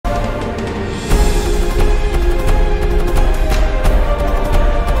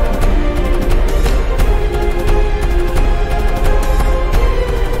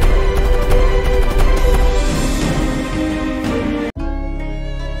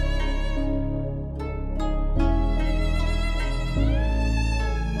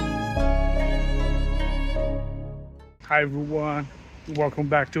Hi everyone, welcome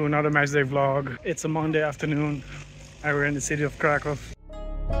back to another matchday vlog. It's a Monday afternoon and we're in the city of Kraków.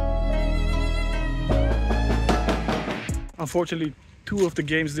 Unfortunately, two of the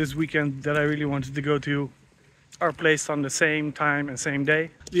games this weekend that I really wanted to go to are placed on the same time and same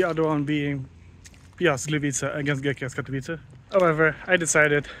day. The other one being Piast Gliwice against GKS Katowice. However, I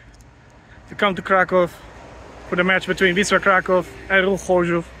decided to come to Kraków for the match between Wisła Kraków and Ruch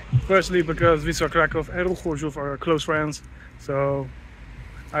Chorzów. Firstly, because Wisła Kraków and Ruch Chorzów are close friends, so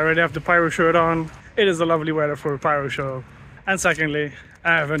I already have the pyro shirt on. It is a lovely weather for a pyro show. And secondly,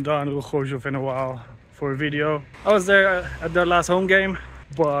 I haven't done Ruch Chorzów in a while for a video. I was there at their last home game,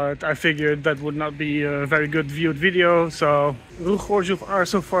 but I figured that would not be a very good viewed video. So Ruch Chorzów are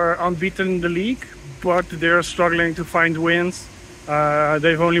so far unbeaten in the league, but they're struggling to find wins.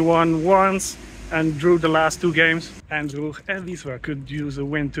 They've only won once and drew the last two games. And Ruch and Wisła could use a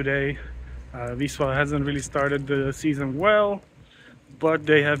win today. Wisła hasn't really started the season well, but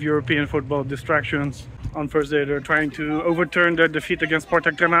they have European football distractions. On Thursday, they're trying to overturn their defeat against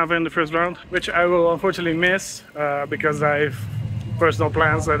Spartak Trnava in the first round, which I will unfortunately miss because I have personal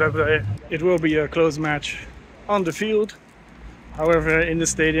plans that it will be a close match on the field. However, in the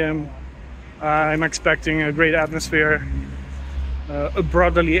stadium, I'm expecting a great atmosphere. A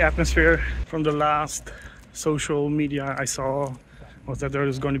brotherly atmosphere. From the last social media I saw was that there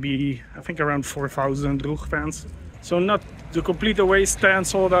is going to be, I think, around 4,000 Ruch fans. So not the complete away stand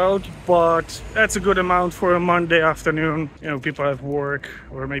sold out, but that's a good amount for a Monday afternoon. You know, people have work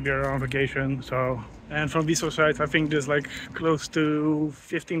or maybe are on vacation. So, and from Wisła side, I think there's like close to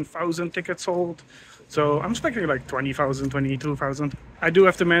 15,000 tickets sold. So I'm expecting like 20,000, 22,000. I do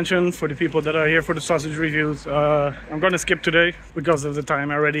have to mention, for the people that are here for the sausage reviews, I'm gonna skip today because of the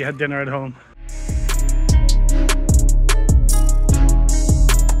time. I already had dinner at home.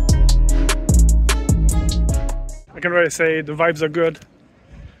 I can already say the vibes are good.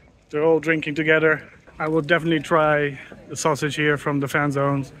 They're all drinking together. I will definitely try the sausage here from the fan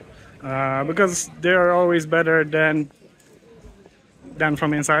zones because they are always better than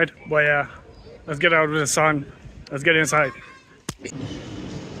from inside. But yeah. Let's get out of the sun. Let's get inside.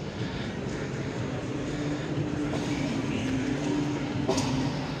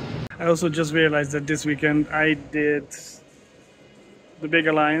 I also just realized that this weekend I did the big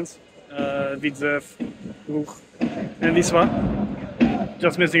alliance, Widzew, Ruch and Wisła.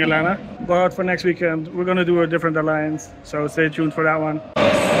 Just missing Elena. But for next weekend, we're gonna do a different alliance. So stay tuned for that one.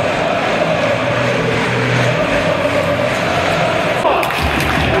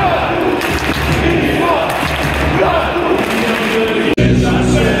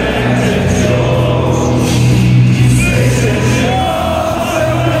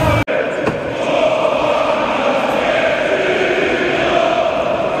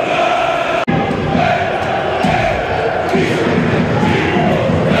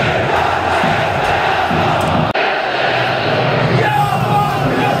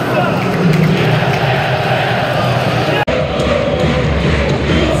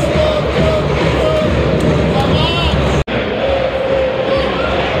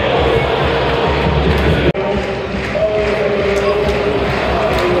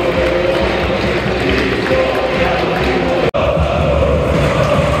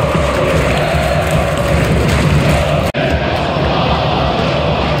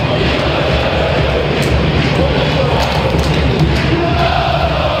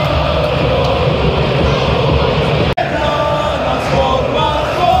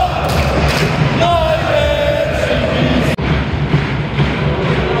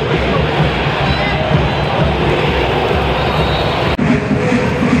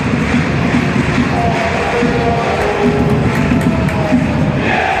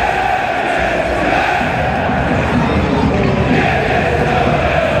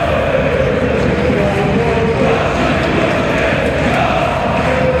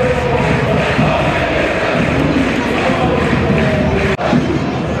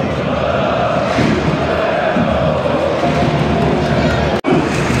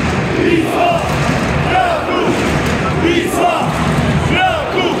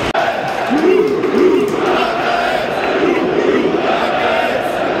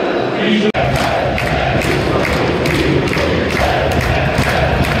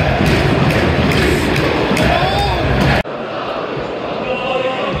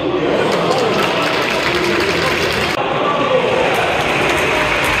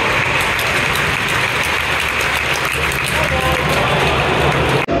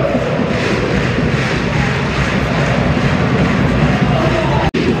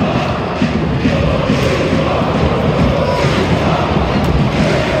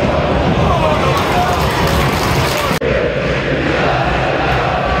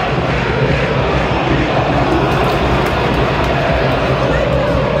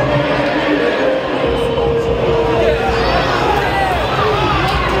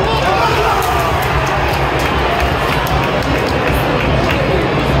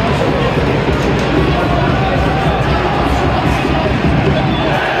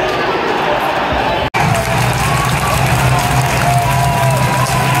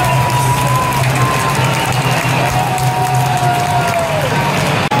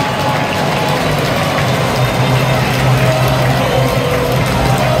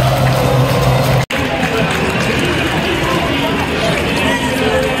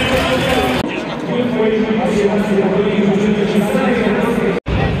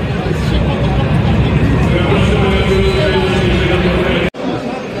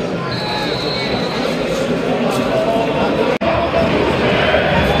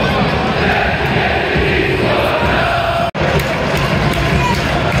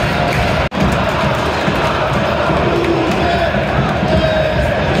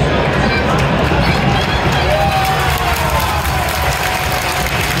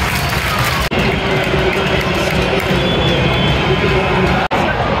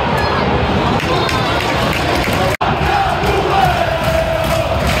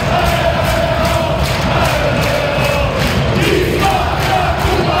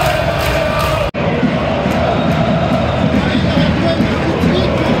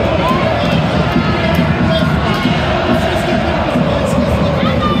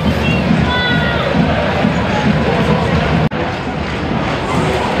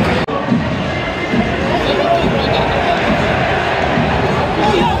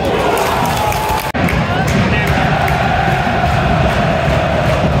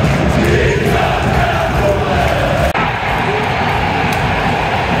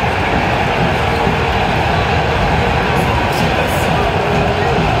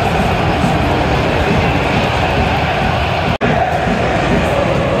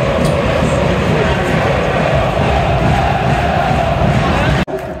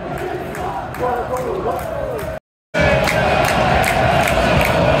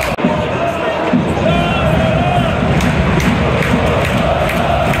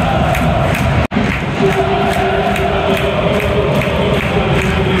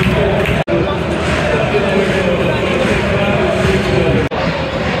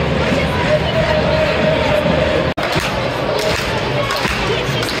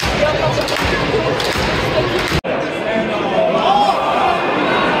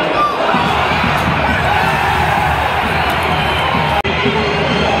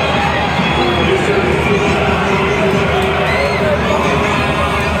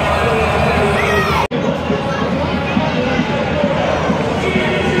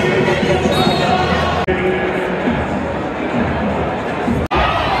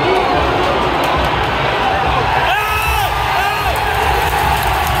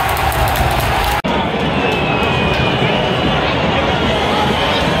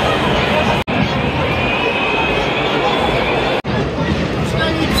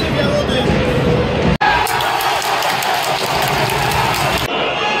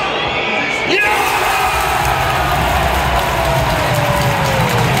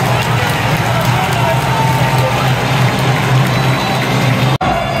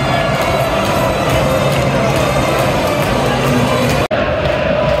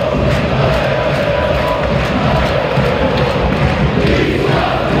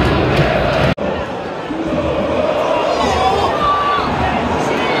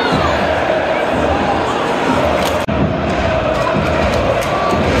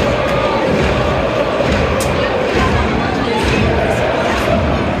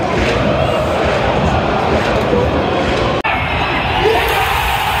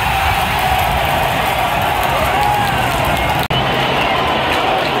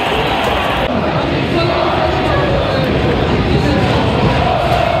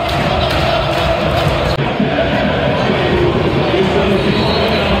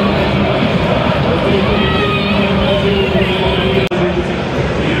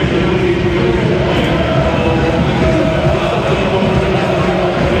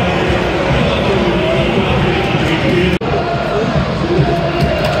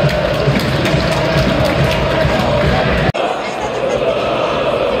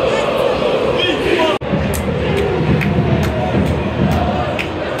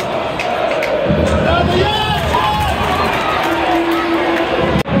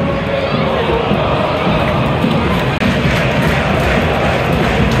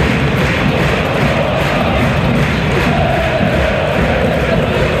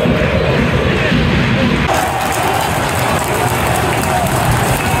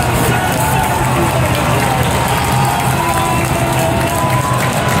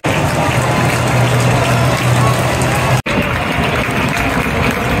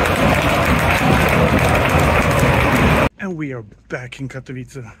 back in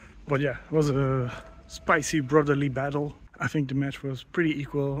Katowice. But yeah, it was a spicy brotherly battle. I think the match was pretty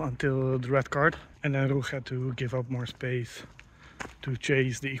equal until the red card, and then Ruch had to give up more space to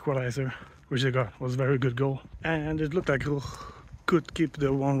chase the equalizer, which they got. It was a very good goal, and it looked like Ruch could keep the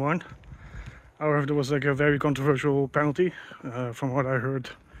 1-1. However, there was like a very controversial penalty. From what I heard,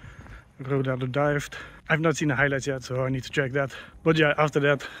 Roda dived. I've not seen the highlights yet, so I need to check that. But yeah, after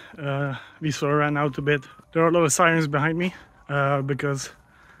that, Wisła ran out a bit. There are a lot of sirens behind me because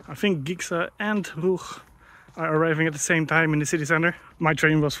I think Giksa and Ruch are arriving at the same time in the city center. My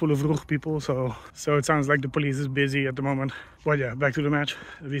train was full of Ruch people, so it sounds like the police is busy at the moment. But yeah, back to the match.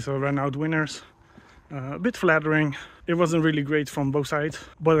 Wisła ran out winners. A bit flattering. It wasn't really great from both sides,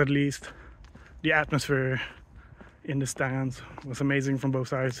 but at least the atmosphere in the stands was amazing from both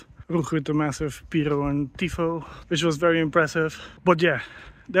sides. Ruch with the massive pyro and tifo, which was very impressive. But yeah,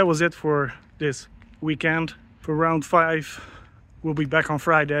 that was it for this weekend. For round 5, we'll be back on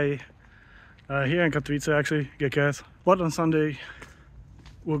Friday here in Katowice, actually, GKS. But on Sunday,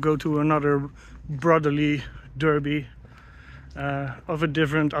 we'll go to another brotherly derby of a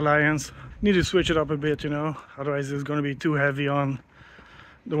different alliance. Need to switch it up a bit, you know, otherwise it's going to be too heavy on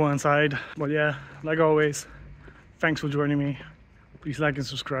the one side. But yeah, like always, thanks for joining me. Please like and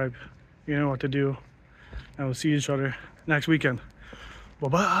subscribe. You know what to do. And we'll see each other next weekend. Bye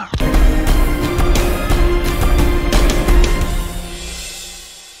bye.